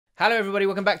Hello everybody,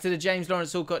 welcome back to the James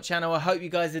Allcott channel. I hope you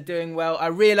guys are doing well. I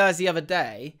realised the other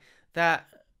day that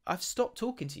I've stopped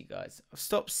talking to you guys. I've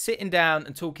stopped sitting down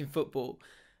and talking football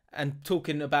and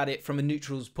talking about it from a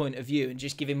neutral's point of view and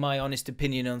just giving my honest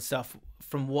opinion on stuff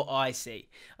from what I see.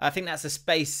 I think that's a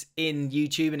space in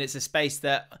YouTube, and it's a space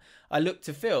that I look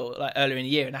to fill like earlier in the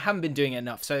year, and I haven't been doing it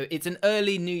enough. So it's an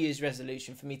early New Year's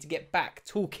resolution for me to get back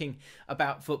talking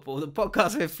about football. The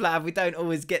podcast with Flav, we don't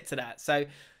always get to that. So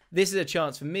this is a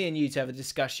chance for me and you to have a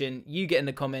discussion. You get in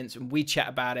the comments and we chat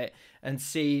about it and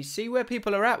see where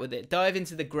people are at with it. Dive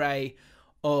into the grey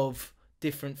of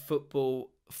different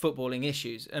footballing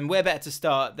issues. And where better to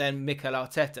start than Mikel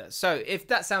Arteta. So if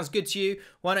that sounds good to you,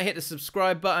 why not hit the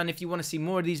subscribe button if you want to see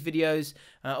more of these videos.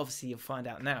 Obviously, you'll find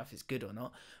out now if it's good or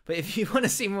not. But if you want to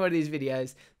see more of these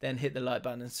videos, then hit the like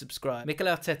button and subscribe. Mikel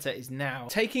Arteta is now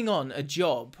taking on a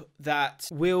job that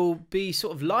will be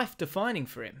sort of life-defining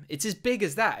for him. It's as big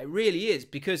as that. It really is,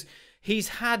 because he's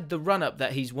had the run-up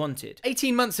that he's wanted.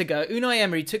 18 months ago, Unai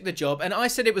Emery took the job, and I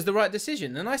said it was the right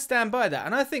decision, and I stand by that.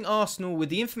 And I think Arsenal, with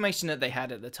the information that they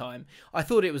had at the time, I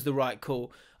thought it was the right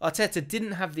call. Arteta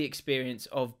didn't have the experience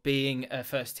of being a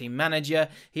first-team manager.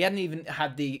 He hadn't even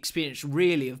had the experience,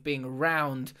 really, of being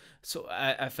around sort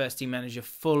of a first-team manager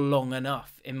for long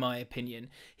enough, in my opinion.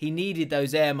 He needed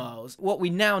those air miles. What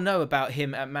we now know about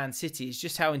him at Man City is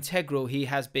just how integral he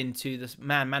has been to the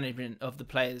man management of the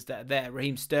players that are there.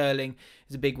 Raheem Sterling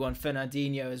is a big one.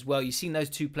 Fernandinho as well. You've seen those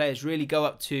two players really go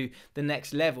up to the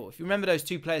next level. If you remember those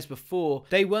two players before,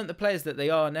 they weren't the players that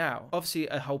they are now. Obviously,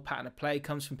 a whole pattern of play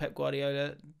comes from Pep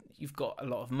Guardiola. You've got a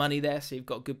lot of money there, so you've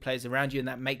got good players around you, and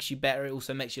that makes you better. It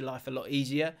also makes your life a lot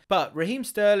easier. But Raheem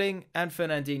Sterling and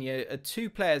Fernandinho are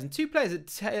two players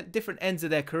at different ends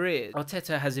of their careers.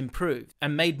 Arteta has improved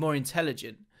and made more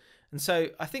intelligent. And so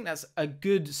I think that's a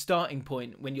good starting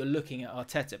point when you're looking at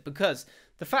Arteta, because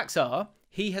the facts are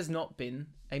he has not been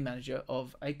a manager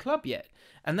of a club yet.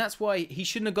 And that's why he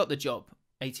shouldn't have got the job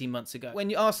 18 months ago.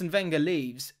 When Arsene Wenger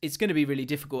leaves, it's going to be really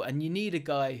difficult, and you need a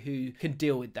guy who can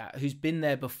deal with that, who's been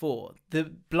there before.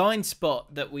 The blind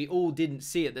spot that we all didn't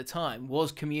see at the time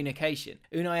was communication.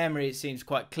 Unai Emery, it seems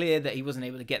quite clear that he wasn't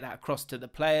able to get that across to the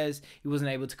players. He wasn't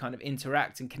able to kind of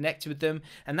interact and connect with them,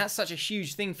 and that's such a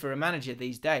huge thing for a manager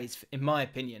these days, in my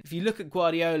opinion. If you look at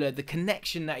Guardiola, the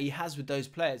connection that he has with those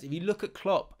players, if you look at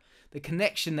Klopp, the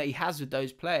connection that he has with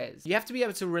those players. You have to be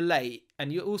able to relate, and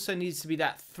you also needs to be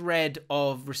that thread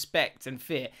of respect and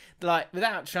fear. Like,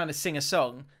 without trying to sing a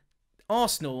song,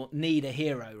 Arsenal need a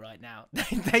hero right now.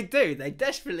 They do. They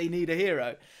desperately need a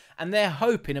hero. And they're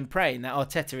hoping and praying that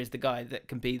Arteta is the guy that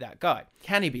can be that guy.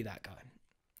 Can he be that guy?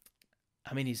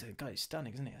 I mean, he's a guy who's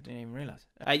stunning, isn't he? I didn't even realise.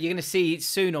 You're going to see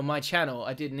soon on my channel,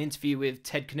 I did an interview with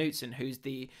Ted Knutson, who's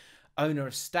the owner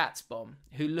of StatsBomb,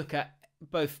 who look at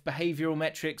both behavioural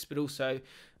metrics but also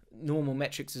normal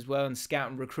metrics as well, and scout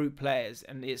and recruit players,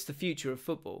 and it's the future of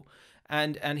football.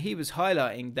 And he was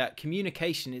highlighting that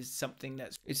communication is something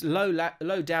it's low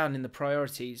down in the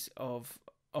priorities of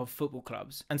football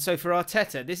clubs. And so for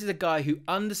Arteta, this is a guy who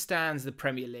understands the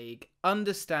Premier League,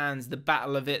 understands the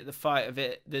battle of it, the fight of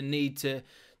it, the need to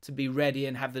be ready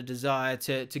and have the desire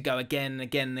to go again and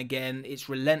again and again. It's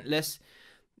relentless.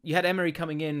 You had Emery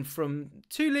coming in from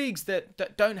two leagues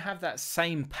that don't have that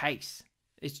same pace.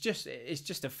 It's just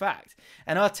a fact.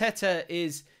 And Arteta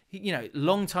is, you know,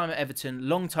 long time at Everton,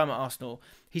 long time at Arsenal.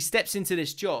 He steps into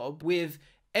this job with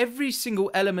every single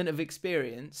element of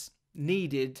experience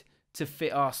needed to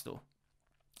fit Arsenal,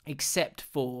 except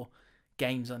for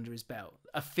games under his belt,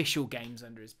 official games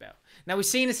under his belt. Now, we've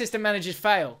seen assistant managers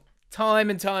fail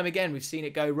time and time again. We've seen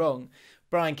it go wrong.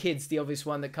 Brian Kidd's the obvious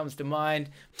one that comes to mind.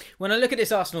 When I look at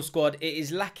this Arsenal squad, it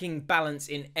is lacking balance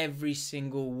in every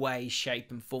single way,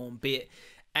 shape and form, be it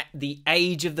at the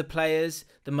age of the players,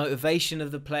 the motivation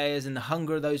of the players and the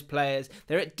hunger of those players.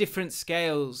 They're at different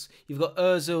scales. You've got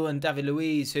Ozil and David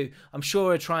Luiz, who I'm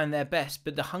sure are trying their best,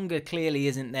 but the hunger clearly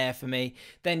isn't there for me.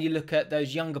 Then you look at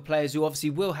those younger players who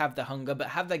obviously will have the hunger, but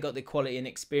have they got the quality and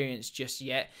experience just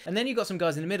yet? And then you've got some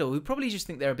guys in the middle who probably just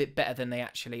think they're a bit better than they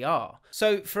actually are.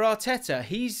 So for Arteta,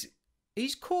 he's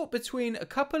caught between a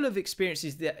couple of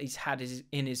experiences that he's had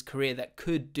in his career that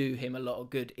could do him a lot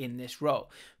of good in this role.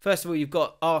 First of all, you've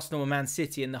got Arsenal and Man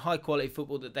City and the high quality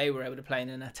football that they were able to play in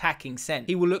an attacking sense.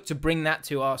 He will look to bring that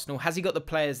to Arsenal. Has he got the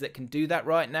players that can do that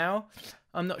right now?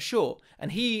 I'm not sure.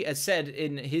 And he has said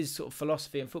in his sort of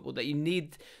philosophy in football that you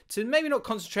need to maybe not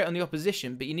concentrate on the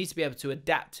opposition, but you need to be able to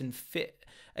adapt and fit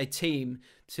a team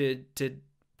to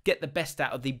get the best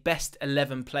out of the best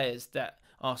 11 players that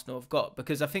Arsenal have got.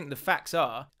 Because I think the facts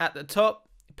are, at the top,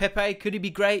 Pepe, could he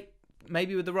be great?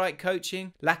 Maybe with the right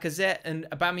coaching. Lacazette and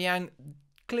Aubameyang,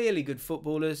 clearly good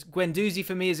footballers. Guendouzi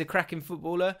for me is a cracking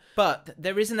footballer, but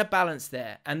there isn't a balance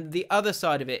there. And the other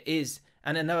side of it is,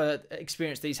 and another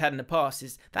experience that he's had in the past,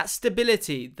 is that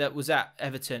stability that was at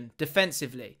Everton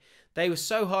defensively. They were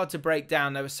so hard to break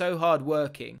down, they were so hard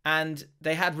working, and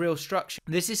they had real structure.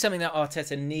 This is something that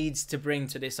Arteta needs to bring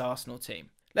to this Arsenal team.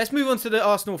 Let's move on to the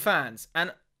Arsenal fans.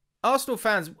 And Arsenal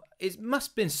fans, it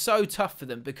must have been so tough for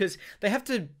them because they have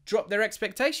to drop their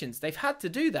expectations. They've had to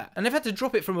do that. And they've had to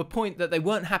drop it from a point that they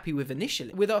weren't happy with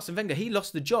initially. With Arsene Wenger, he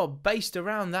lost the job based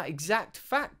around that exact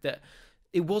fact that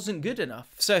it wasn't good enough.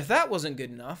 So if that wasn't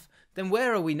good enough, then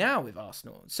where are we now with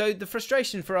Arsenal? So the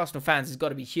frustration for Arsenal fans has got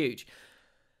to be huge.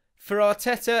 For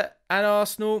Arteta and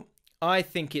Arsenal, I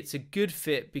think it's a good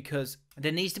fit because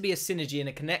there needs to be a synergy and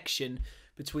a connection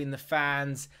between the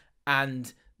fans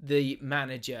and the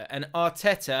manager. And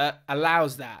Arteta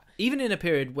allows that. Even in a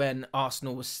period when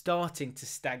Arsenal was starting to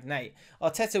stagnate,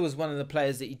 Arteta was one of the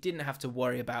players that you didn't have to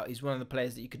worry about. He's one of the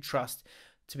players that you could trust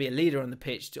to be a leader on the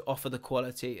pitch, to offer the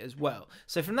quality as well.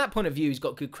 So from that point of view, he's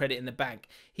got good credit in the bank.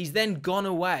 He's then gone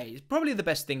away. It's probably the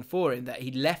best thing for him that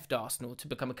he left Arsenal to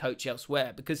become a coach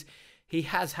elsewhere, because he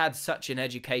has had such an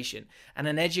education, and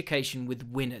an education with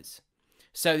winners.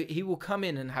 So he will come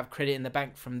in and have credit in the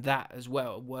bank from that as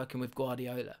well, working with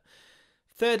Guardiola.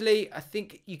 Thirdly, I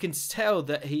think you can tell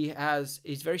that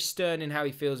he's very stern in how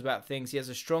he feels about things. He has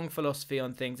a strong philosophy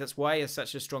on things. That's why he has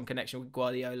such a strong connection with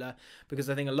Guardiola, because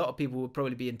I think a lot of people would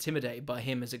probably be intimidated by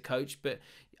him as a coach, but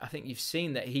I think you've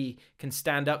seen that he can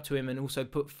stand up to him and also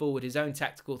put forward his own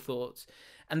tactical thoughts.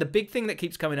 And the big thing that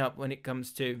keeps coming up when it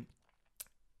comes to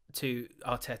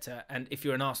Arteta, and if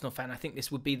you're an Arsenal fan, I think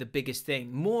this would be the biggest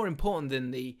thing, more important than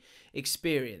the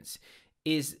experience,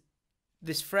 is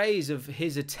this phrase of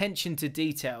his attention to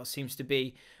detail seems to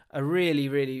be a really,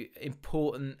 really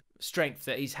important strength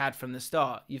that he's had from the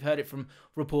start. You've heard it from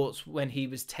reports when he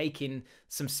was taking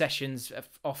some sessions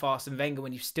off Arsene Wenger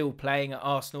when he was still playing at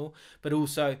Arsenal, but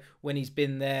also when he's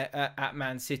been there at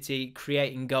Man City,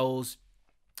 creating goals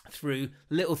through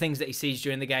little things that he sees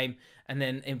during the game, and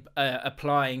then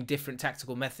applying different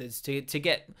tactical methods to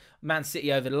get Man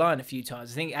City over the line a few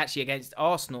times. I think actually against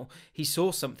Arsenal, he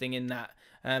saw something in that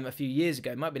a few years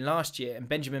ago. It might have been last year, and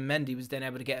Benjamin Mendy was then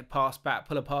able to get a pass back,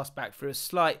 pull a pass back through a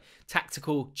slight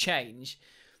tactical change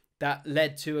that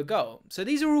led to a goal. So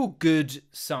these are all good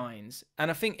signs. And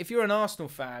I think if you're an Arsenal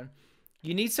fan,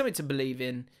 you need something to believe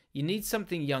in. You need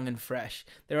something young and fresh.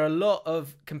 There are a lot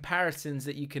of comparisons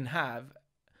that you can have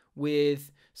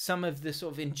with some of the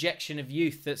sort of injection of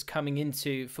youth that's coming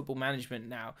into football management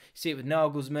now. You see it with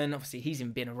Nagelsmann. Obviously, he's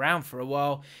even been around for a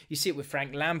while. You see it with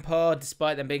Frank Lampard,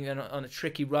 despite them being on a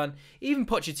tricky run. Even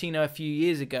Pochettino a few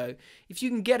years ago. If you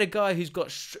can get a guy who's got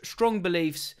strong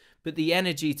beliefs, but the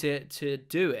energy to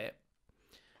do it,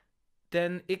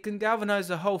 then it can galvanise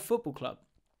the whole football club.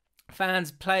 Fans,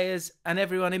 players, and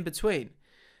everyone in between.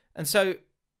 And so,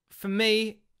 for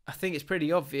me, I think it's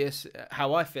pretty obvious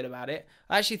how I feel about it.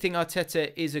 I actually think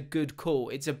Arteta is a good call.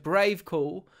 It's a brave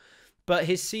call, but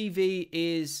his CV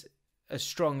is as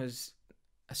strong as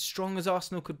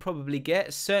Arsenal could probably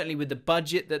get, certainly with the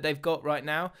budget that they've got right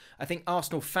now. I think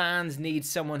Arsenal fans need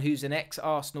someone who's an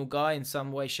ex-Arsenal guy in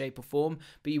some way, shape or form,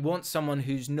 but you want someone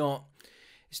who's not...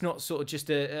 It's not sort of just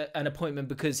an appointment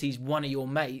because he's one of your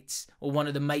mates or one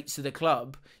of the mates of the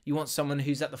club. You want someone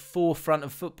who's at the forefront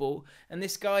of football, and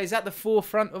this guy is at the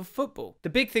forefront of football. The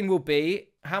big thing will be,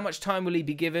 how much time will he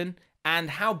be given and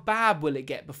how bad will it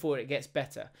get before it gets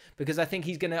better? Because I think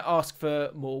he's going to ask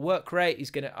for more work rate. He's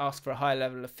going to ask for a high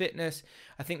level of fitness.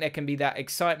 I think there can be that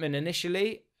excitement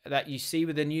initially that you see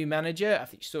with a new manager. I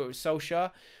think you saw it with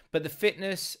Solskjaer. But the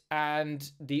fitness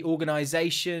and the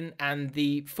organisation and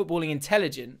the footballing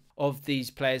intelligence of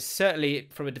these players, certainly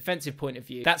from a defensive point of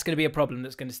view, that's going to be a problem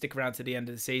that's going to stick around to the end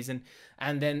of the season.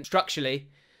 And then structurally,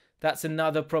 that's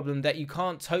another problem that you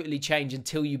can't totally change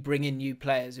until you bring in new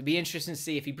players. It'd be interesting to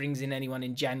see if he brings in anyone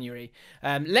in January.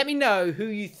 Let me know who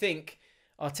you think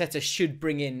Arteta should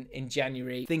bring in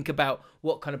January. Think about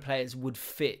what kind of players would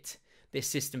fit this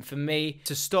system. For me,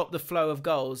 to stop the flow of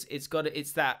goals, it's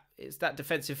that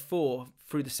defensive four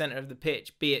through the centre of the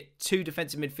pitch, be it two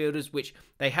defensive midfielders, which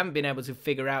they haven't been able to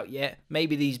figure out yet.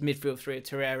 Maybe these midfield three of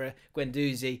Torreira,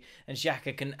 Guendouzi and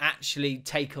Xhaka can actually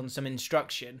take on some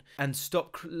instruction and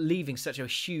stop leaving such a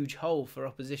huge hole for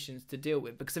oppositions to deal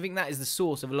with, because I think that is the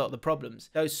source of a lot of the problems.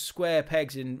 Those square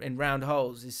pegs in round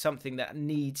holes is something that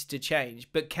needs to change.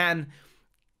 But can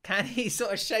Can he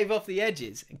sort of shave off the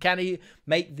edges? And can he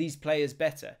make these players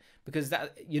better? Because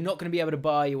you're not going to be able to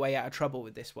buy your way out of trouble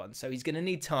with this one. So he's going to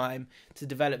need time to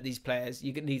develop these players.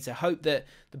 You're going to need to hope that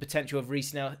the potential of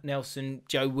Reece Nelson,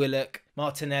 Joe Willock,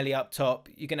 Martinelli up top,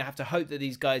 you're going to have to hope that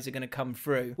these guys are going to come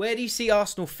through. Where do you see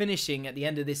Arsenal finishing at the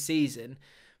end of this season?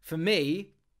 For me,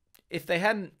 if they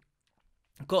hadn't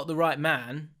got the right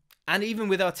man, and even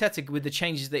with Arteta, with the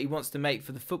changes that he wants to make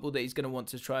for the football that he's going to want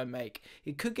to try and make,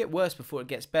 it could get worse before it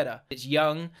gets better. It's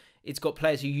young. It's got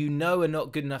players who you know are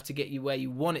not good enough to get you where you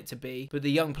want it to be. But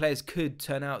the young players could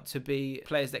turn out to be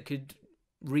players that could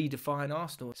redefine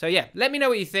Arsenal. So yeah, let me know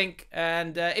what you think.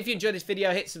 And if you enjoyed this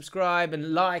video, hit subscribe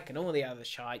and like and all the other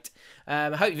shite.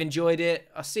 I hope you've enjoyed it.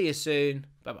 I'll see you soon.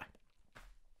 Bye-bye.